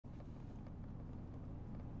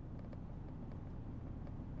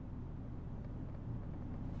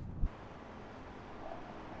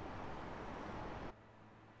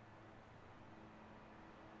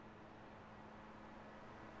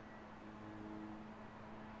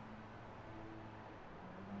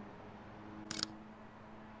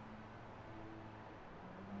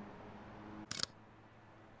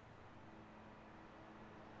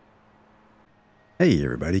Hey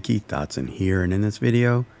everybody, Keith Dotson here, and in this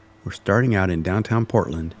video, we're starting out in downtown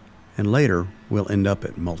Portland, and later we'll end up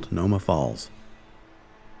at Multnomah Falls.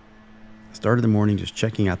 I started the morning just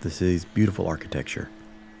checking out the city's beautiful architecture.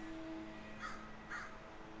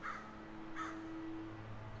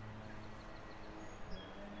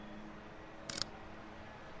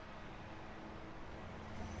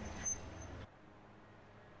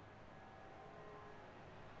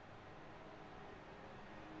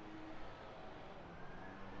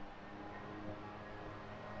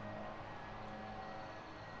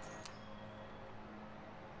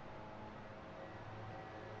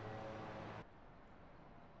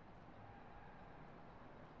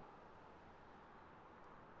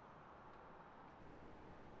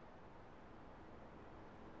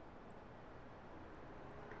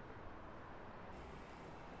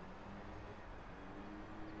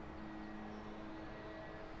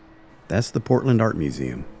 That's the Portland Art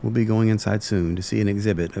Museum. We'll be going inside soon to see an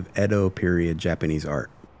exhibit of Edo period Japanese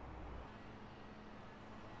art.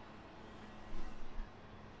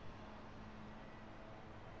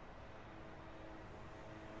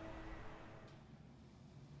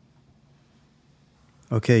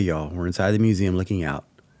 Okay y'all, we're inside the museum looking out.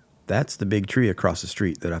 That's the big tree across the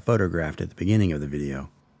street that I photographed at the beginning of the video.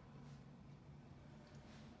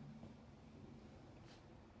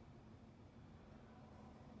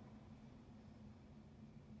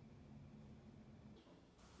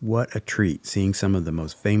 What a treat seeing some of the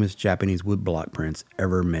most famous Japanese woodblock prints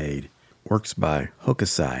ever made. Works by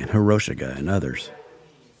Hokusai and Hiroshiga and others.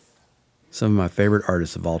 Some of my favorite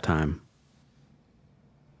artists of all time.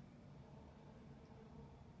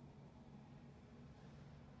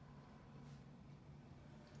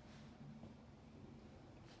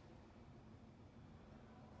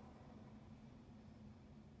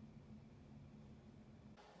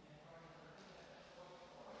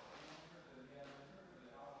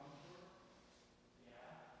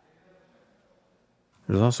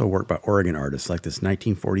 There's also work by Oregon artists like this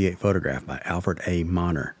 1948 photograph by Alfred A.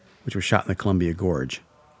 Mahner, which was shot in the Columbia Gorge.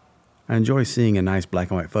 I enjoy seeing a nice black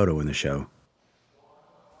and white photo in the show.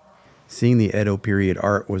 Seeing the Edo period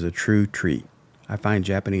art was a true treat. I find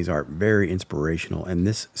Japanese art very inspirational, and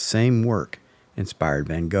this same work inspired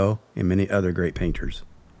Van Gogh and many other great painters.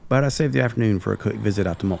 But I saved the afternoon for a quick visit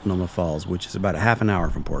out to Multnomah Falls, which is about a half an hour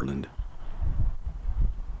from Portland.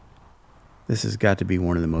 This has got to be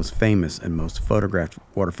one of the most famous and most photographed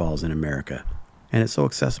waterfalls in America, and it's so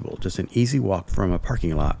accessible, just an easy walk from a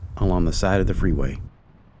parking lot along the side of the freeway.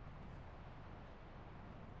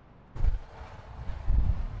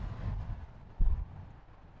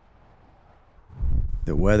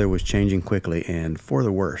 The weather was changing quickly and for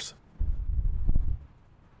the worse.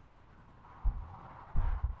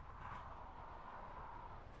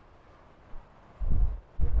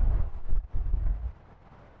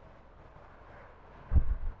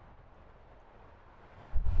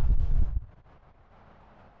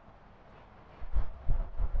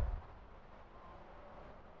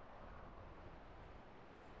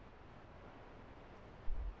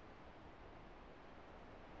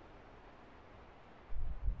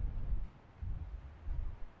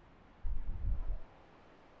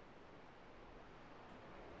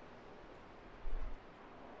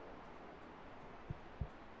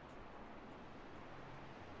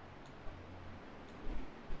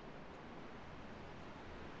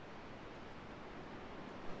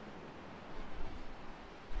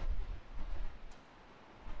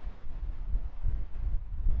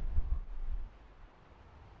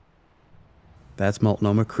 That's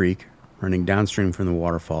Multnomah Creek, running downstream from the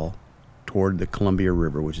waterfall toward the Columbia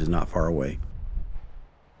River, which is not far away.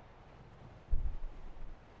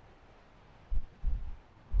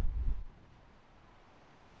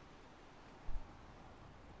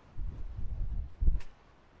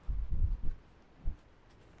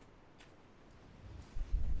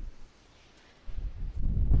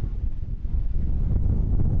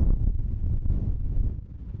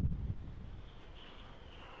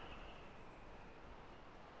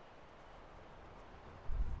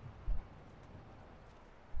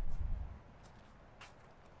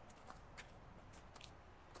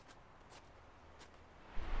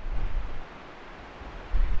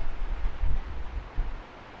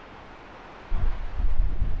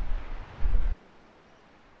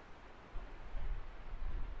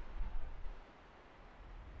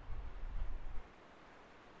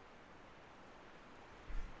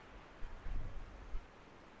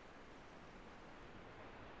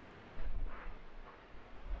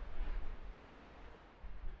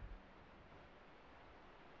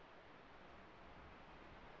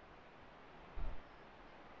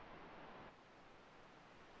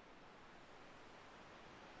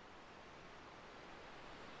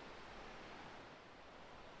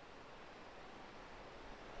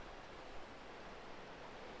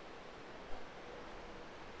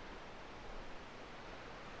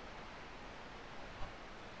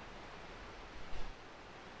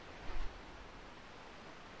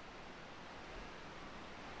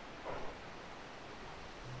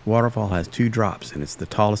 waterfall has 2 drops, and it's the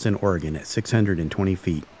tallest in Oregon at 620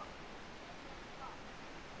 feet.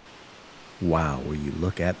 Wow, will you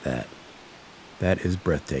look at that? That is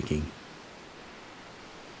breathtaking.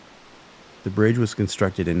 The bridge was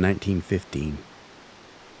constructed in 1915.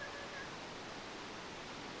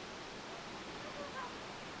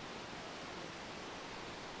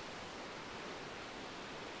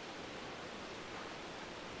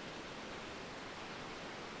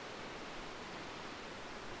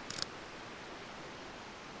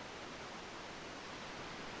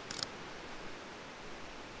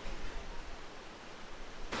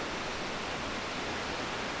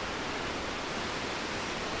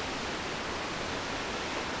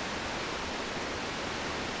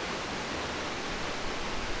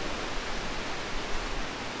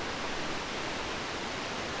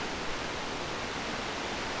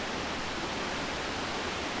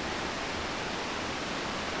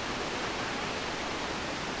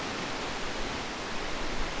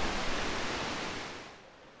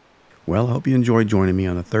 Well, I hope you enjoyed joining me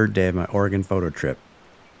on the 3rd day of my Oregon photo trip.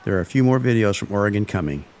 There are a few more videos from Oregon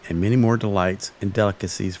coming, and many more delights and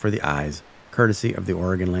delicacies for the eyes, courtesy of the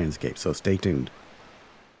Oregon landscape, so stay tuned.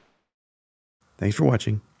 Thanks for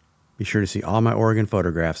watching. Be sure to see all my Oregon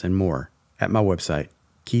photographs and more at my website,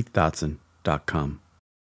 keithdotson.com.